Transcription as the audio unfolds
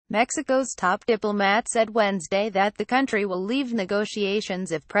Mexico's top diplomat said Wednesday that the country will leave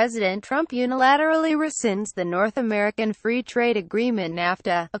negotiations if President Trump unilaterally rescinds the North American Free Trade Agreement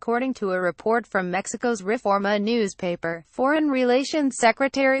NAFTA, according to a report from Mexico's Reforma newspaper. Foreign Relations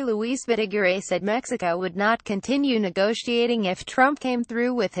Secretary Luis Videgaray said Mexico would not continue negotiating if Trump came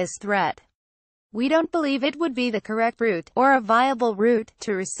through with his threat. "We don't believe it would be the correct route, or a viable route,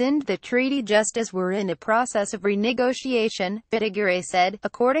 to rescind the treaty just as we're in a process of renegotiation," Videgaray said,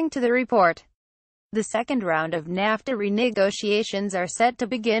 according to the report. The second round of NAFTA renegotiations are set to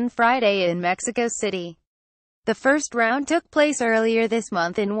begin Friday in Mexico City. The first round took place earlier this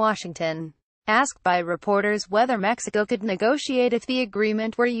month in Washington. Asked by reporters whether Mexico could negotiate if the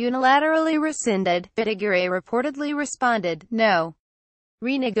agreement were unilaterally rescinded, Videgaray reportedly responded, "No.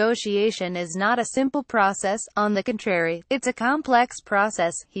 Renegotiation is not a simple process, on the contrary, it's a complex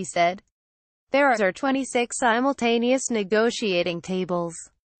process," he said. "There are 26 simultaneous negotiating tables.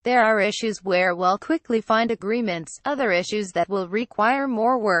 There are issues where we'll quickly find agreements, other issues that will require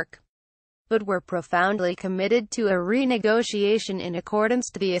more work. But we're profoundly committed to a renegotiation in accordance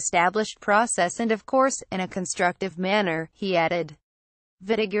to the established process and of course, in a constructive manner," he added.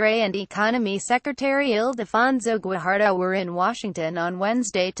 Videgaray and Economy Secretary Ildefonso Guajardo were in Washington on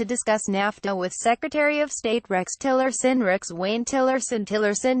Wednesday to discuss NAFTA with Secretary of State Rex Tillerson.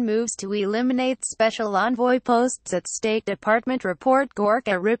 Tillerson moves to eliminate special envoy posts at State Department report.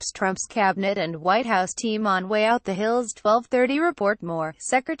 Gorka rips Trump's cabinet and White House team on way out the hills. 12:30 report more.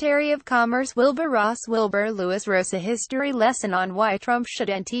 Secretary of Commerce Wilbur Ross Lewis Rosa history lesson on why Trump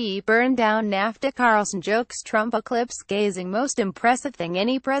shouldn't burn down NAFTA. Carlson jokes Trump eclipse gazing most impressive thing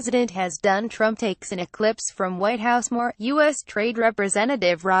any president has done. Trump takes an eclipse from White House. More. U.S. Trade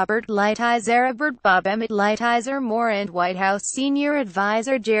Representative Robert Lighthizer, Bob Emmett Lighthizer Moore and White House Senior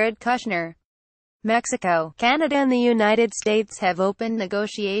Advisor Jared Kushner. Mexico, Canada and the United States have opened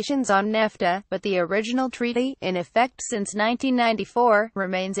negotiations on NAFTA, but the original treaty, in effect since 1994,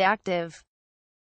 remains active.